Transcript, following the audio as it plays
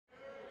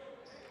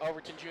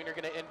Overton Jr.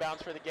 going to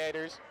inbounds for the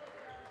Gators.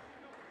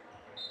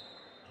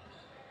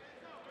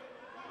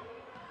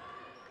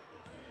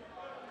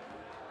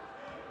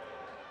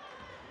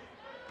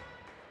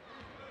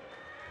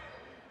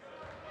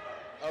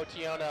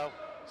 Otiono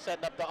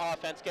setting up the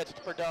offense, gets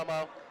to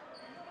Perdomo.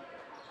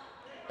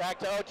 Back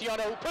to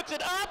Otiono, who puts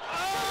it up.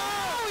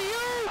 Oh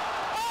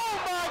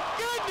my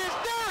goodness,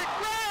 Derek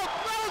Brown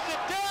throws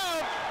it down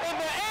in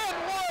the and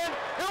one.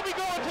 He'll be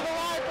going to the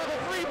line for the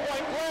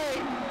three-point play.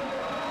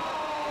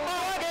 Oh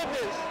my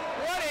goodness.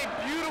 What a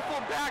beautiful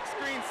back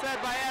screen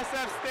set by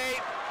SF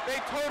State. They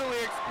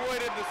totally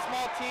exploited the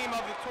small team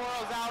of the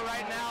Toros out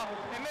right now,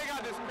 and they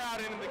got this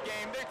crowd into the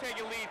game. They're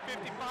taking lead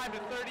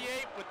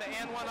 55-38 with the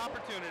and one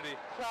opportunity.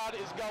 Crowd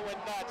is going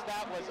nuts.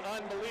 That was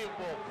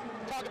unbelievable.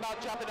 Talk about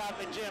jumping out of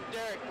the gym.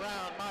 Derek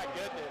Brown, my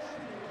goodness.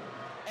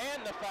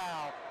 And the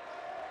foul.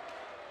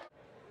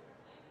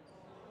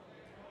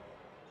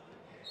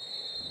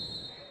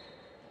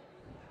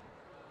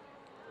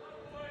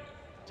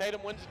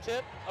 Tatum wins the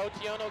tip.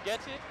 Otiono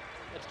gets it.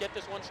 Let's get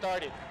this one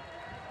started.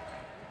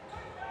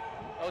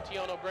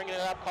 Otiono bringing it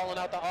up, calling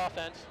out the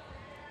offense.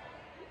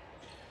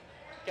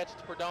 Gets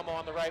to Perdomo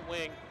on the right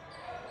wing.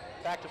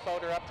 Back to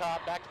Fodor up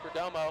top, back to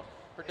Perdomo.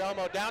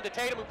 Perdomo down to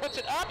Tatum, who puts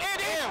it up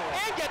and in,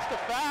 and gets the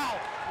foul.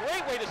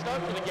 Great way to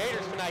start for the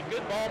Gators tonight.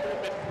 Good ball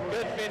movement,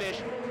 good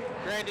finish.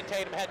 Brandon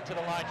Tatum heading to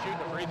the line, shooting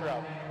a free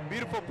throw.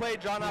 Beautiful play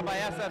drawn out by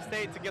SF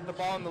State to get the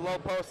ball in the low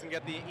post and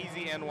get the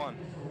easy and one.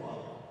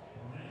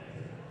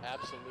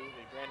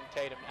 Absolutely, Brandon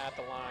Tatum at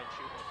the line,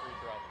 shooting a free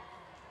throw.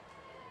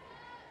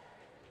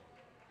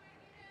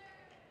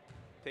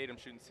 Tatum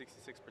shooting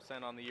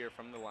 66% on the year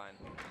from the line.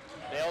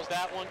 Nails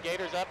that one,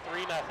 Gators up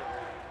 3-0.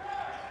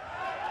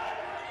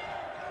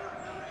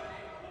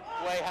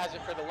 Way has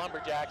it for the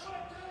Lumberjacks.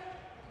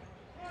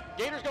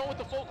 Gators going with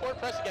the full court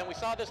press again. We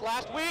saw this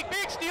last week.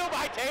 Big steal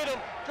by Tatum.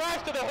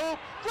 Drives to the hoop,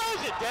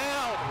 throws it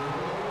down.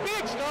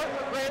 Big start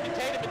for Brandon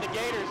Tatum and the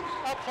Gators.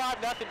 Up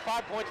 5-0,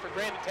 5 points for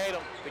Brandon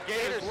Tatum. The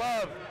Gators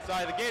love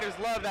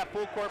that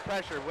full court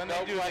pressure. When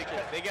they do,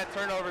 they get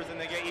turnovers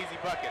and they get easy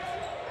buckets.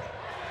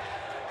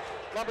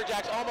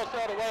 Lumberjacks almost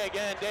throw it away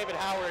again. David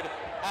Howard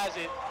has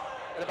it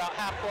at about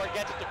half court,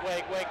 gets it to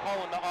Wake. Wake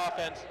calling the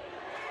offense.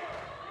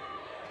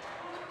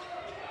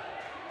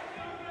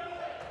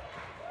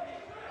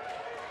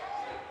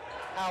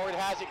 Howard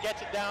has it,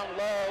 gets it down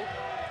low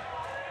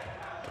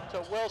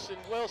to Wilson.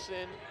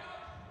 Wilson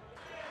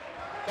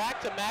back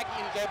to Mackey,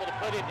 who's able to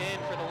put it in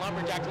for the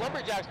Lumberjacks.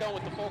 Lumberjacks going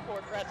with the full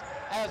court press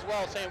as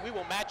well, saying we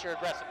will match your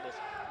aggressiveness.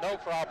 No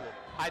problem.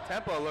 High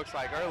tempo looks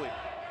like early.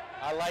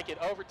 I like it.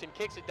 Overton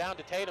kicks it down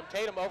to Tatum.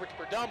 Tatum over to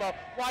Perdomo.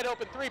 Wide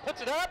open three,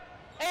 puts it up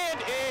and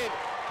in.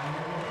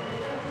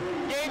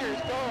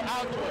 Gators go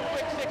out to a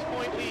quick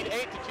 6-point lead,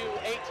 8-2,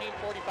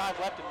 18:45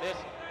 left in this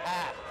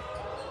half.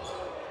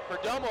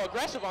 Perdomo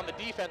aggressive on the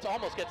defense,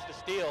 almost gets the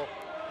steal.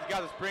 He's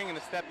got a spring and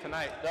a step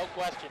tonight. No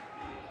question.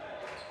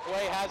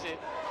 Way has it,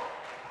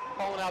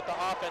 pulling out the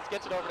offense,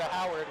 gets it over to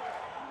Howard.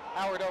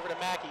 Howard over to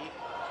Mackey.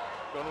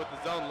 Going with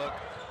the zone look.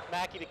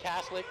 Mackey to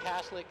Kaslik.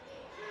 Kaslik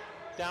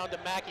down to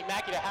Mackey.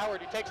 Mackey to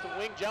Howard, who takes the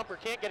wing jumper,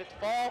 can't get it to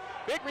fall.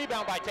 Big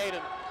rebound by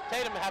Tatum.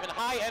 Tatum having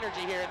high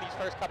energy here in these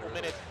first couple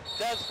minutes.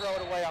 Does throw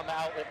it away on the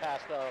outlet pass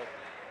though.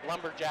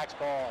 Lumberjacks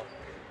ball.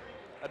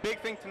 A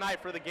big thing tonight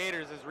for the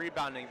Gators is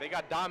rebounding. They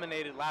got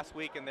dominated last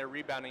week in their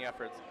rebounding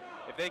efforts.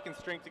 If they can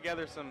string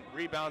together some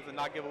rebounds and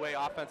not give away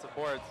offensive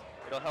boards,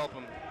 it'll help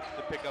them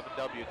to pick up a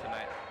W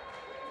tonight.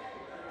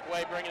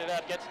 Way bringing it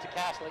up, gets it to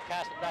Kaslik.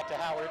 Kaslik back to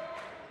Howard.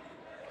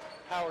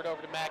 Howard over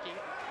to Mackey.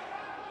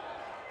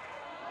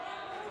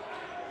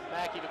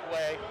 Mackey to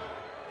Way.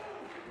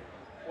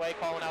 Way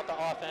calling out the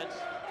offense.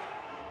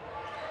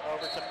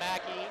 Over to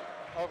Mackey.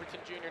 Overton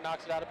Jr.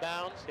 knocks it out of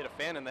bounds. Hit a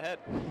fan in the head.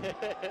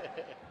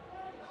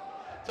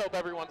 Let's hope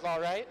everyone's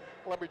all right.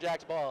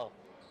 Lumberjacks ball.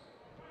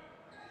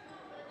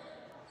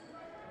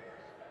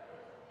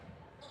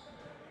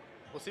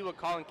 We'll see what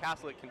Colin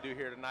Kaslik can do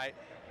here tonight.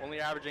 Only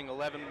averaging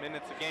 11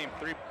 minutes a game,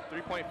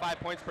 3.5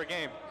 points per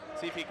game.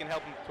 See if he can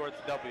help him towards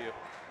the W.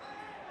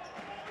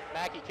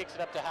 Mackey kicks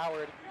it up to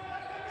Howard.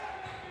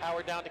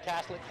 Howard down to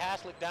Kaslik.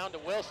 Kaslik down to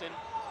Wilson,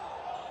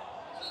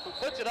 who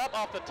puts it up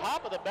off the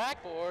top of the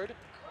backboard.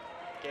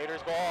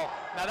 Gators ball.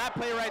 Now that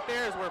play right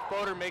there is where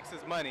Fodor makes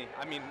his money.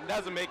 I mean,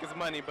 doesn't make his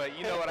money, but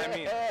you know what I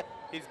mean.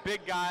 He's a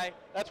big guy.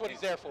 That's what he's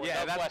there for,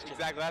 yeah, no question.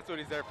 Exactly, that's what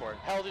he's there for.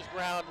 Held his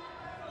ground.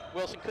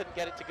 Wilson couldn't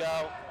get it to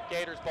go.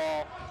 Gators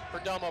ball.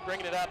 Perdomo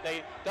bringing it up.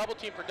 They double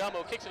team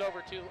Perdomo, kicks it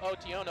over to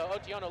Otiono.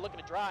 Otiono looking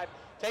to drive,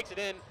 takes it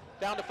in,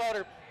 down to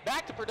Fodor,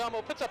 back to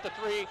Perdomo, puts up the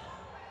three,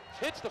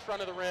 hits the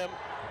front of the rim,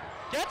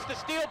 gets the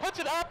steal, puts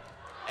it up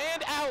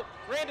and out.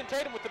 Brandon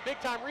Tatum with the big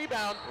time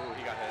rebound. Ooh,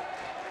 he got hit.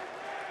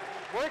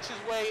 Works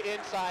his way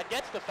inside,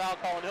 gets the foul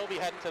call, and he'll be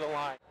heading to the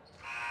line.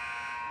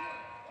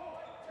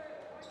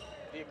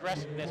 The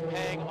aggressiveness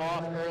paying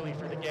off early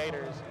for the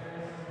Gators.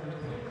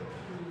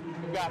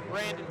 We've got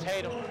Brandon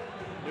Tatum,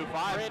 new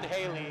 5, Bryn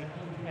Haley,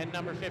 and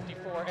number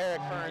 54,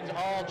 Eric Ferns,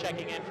 all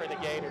checking in for the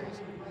Gators.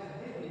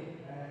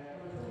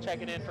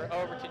 checking in for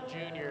Overton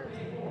Jr.,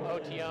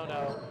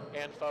 Otiono,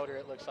 and Fodor.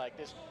 It looks like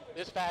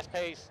this fast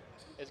pace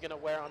is going to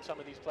wear on some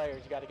of these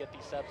players. You got to get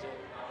these subs in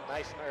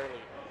nice and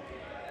early.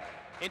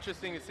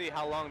 Interesting to see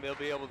how long they'll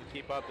be able to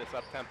keep up this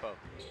up-tempo.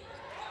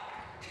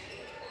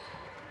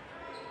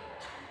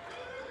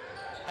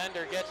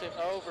 Pender gets it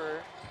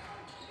over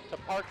to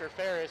Parker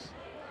Ferris.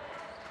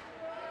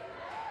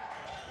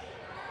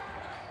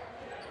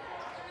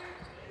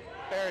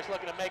 Ferris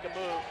looking to make a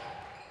move.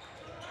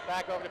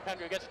 Back over to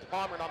Pender, gets it to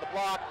Palmer on the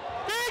block.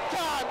 Big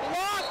time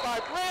block by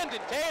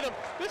Brandon Tatum.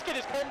 This kid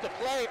has come to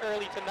play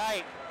early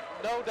tonight.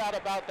 No doubt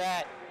about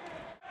that.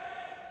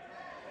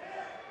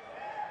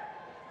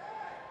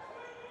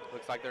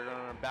 Looks like they're going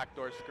to run a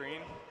backdoor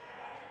screen.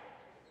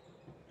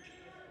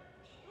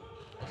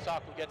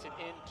 Osako gets it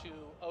into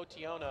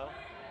Otiono.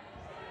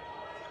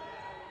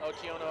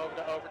 Otiono over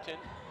to Overton.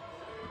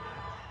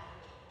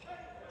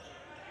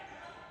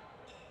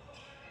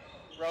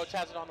 Rhodes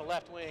has it on the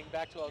left wing,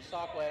 back to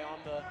Osakwe on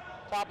the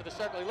top of the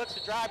circle. He looks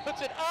to drive,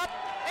 puts it up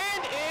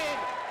and in.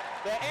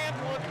 The and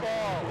one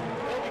ball.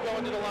 He'll be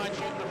going to the line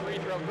shooting the free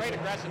throw. Great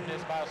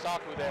aggressiveness by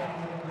Osakwe there.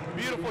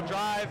 Beautiful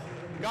drive,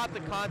 got the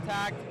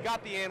contact,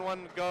 got the and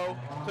one go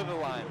to the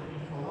line.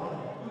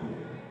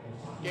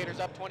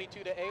 Gators up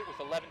 22-8 with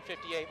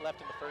 11:58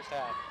 left in the first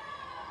half.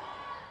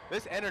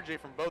 This energy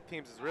from both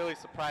teams is really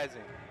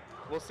surprising.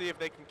 We'll see if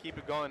they can keep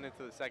it going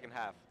into the second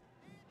half.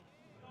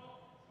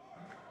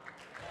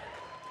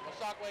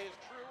 Osakwe is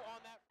true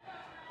on that.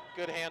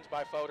 Good hands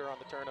by Fodor on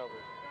the turnover.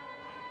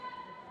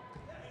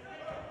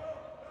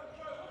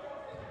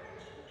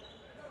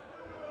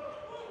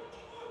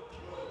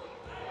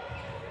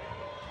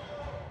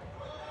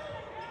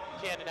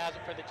 Buchanan has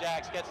it for the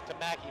Jacks, gets it to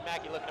Mackey.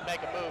 Mackey looking to make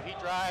a move. He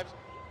drives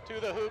to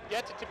the hoop,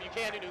 gets it to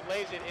Buchanan, who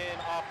lays it in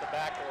off the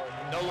backboard.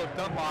 No look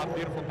dump off,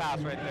 beautiful pass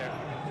right there.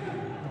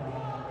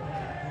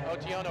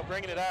 Otiono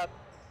bringing it up,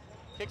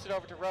 kicks it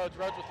over to Rhodes.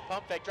 Rhodes with the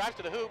pump fake, drives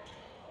to the hoop.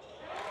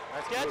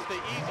 Gets the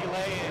easy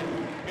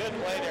lay-in. Good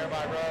play there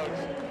by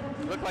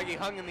Rhodes. Looked like he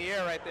hung in the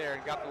air right there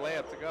and got the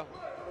layup to go.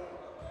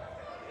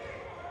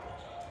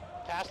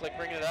 Kaslik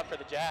bringing it up for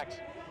the Jacks.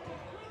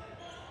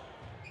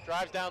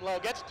 Drives down low,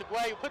 gets it to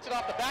Guay, who puts it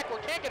off the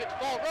backboard, can't get it to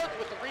fall. Rhodes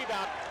with the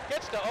rebound,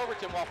 gets to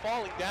Overton while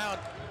falling down.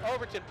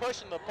 Overton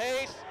pushing the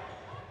pace.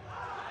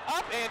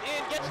 Up and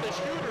in, gets the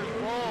shooter's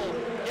roll.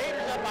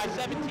 Gators up by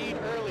 17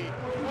 early,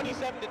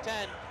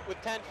 27-10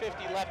 with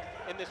 10:50 left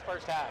in this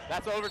first half.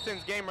 That's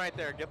Overton's game right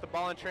there. Get the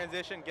ball in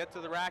transition, get to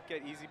the rack,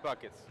 get easy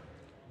buckets.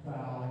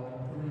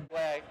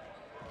 Play.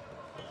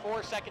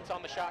 4 seconds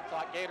on the shot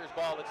clock. Gators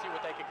ball. Let's see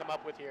what they can come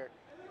up with here.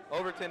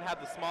 Overton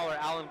had the smaller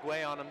Alan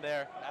Guay on him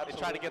there. Absolutely. They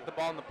tried to get the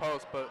ball in the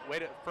post, but way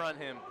to front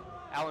him.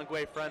 Alan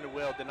Guay, friend of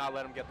Will, did not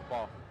let him get the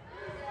ball.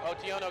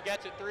 Otiono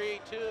gets it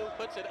 3-2,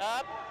 puts it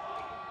up.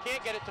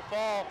 Can't get it to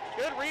fall.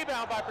 Good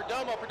rebound by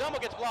Perdomo.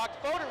 Perdomo gets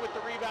blocked. Fodor with the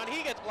rebound.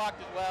 He gets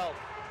blocked as well.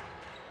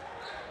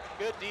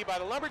 Good D by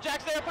the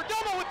Lumberjacks there.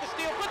 Perdomo with the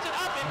steal. Puts it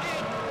up and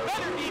in.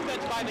 Better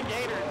defense by the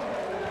Gators.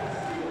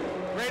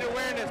 Great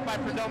awareness by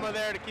Perdomo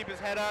there to keep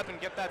his head up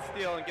and get that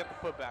steal and get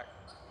the putback.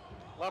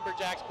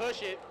 Lumberjacks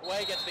push it.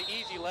 Way gets the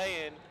easy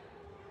lay-in.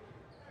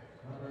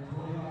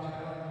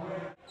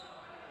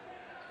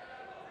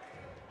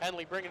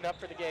 Henley bringing it up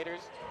for the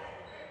Gators.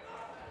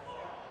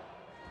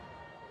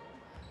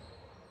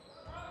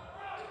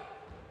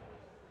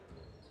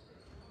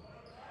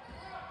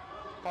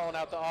 Calling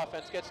out the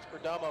offense, gets to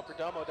Perdomo.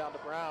 Perdomo down to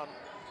Brown.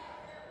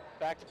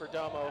 Back to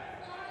Perdomo,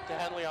 to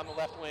Henley on the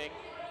left wing.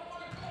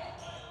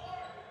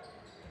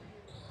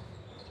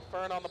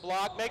 Fern on the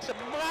block, makes a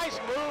nice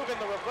move in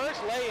the reverse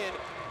lay-in.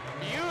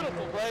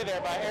 Beautiful play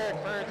there by Eric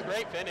Ferns,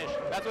 great finish.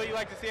 That's what you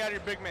like to see out of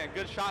your big man.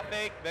 Good shot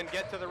fake, then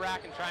get to the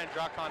rack and try and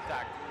draw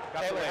contact.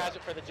 Taylor has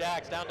it for the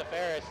Jacks, down to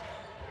Ferris.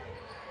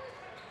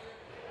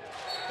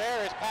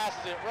 Ferris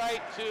passes it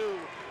right to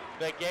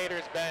the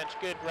Gators bench.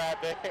 Good grab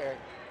there.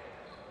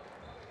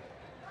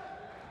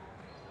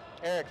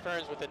 Eric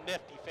Ferns with a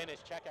nifty finish.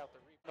 Check out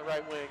the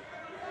right wing.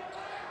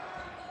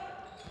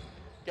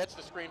 Gets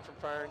the screen from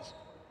Ferns.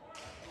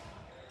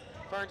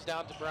 Ferns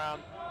down to Brown.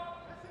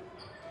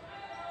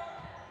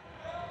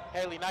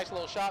 Haley, nice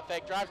little shot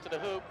fake, drives to the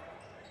hoop.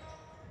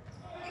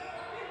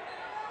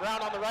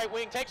 Brown on the right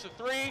wing, takes a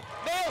three,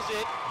 nails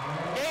it.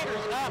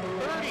 Gators up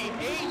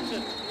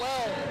 38-12.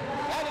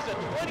 That is a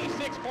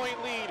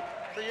 26-point lead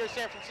for your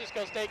San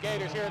Francisco State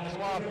Gators here at the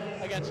Swamp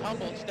against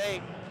Humboldt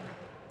State.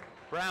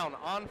 Brown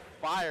on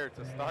fire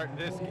to start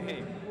this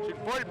game. Shoot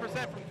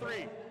 40% from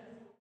three.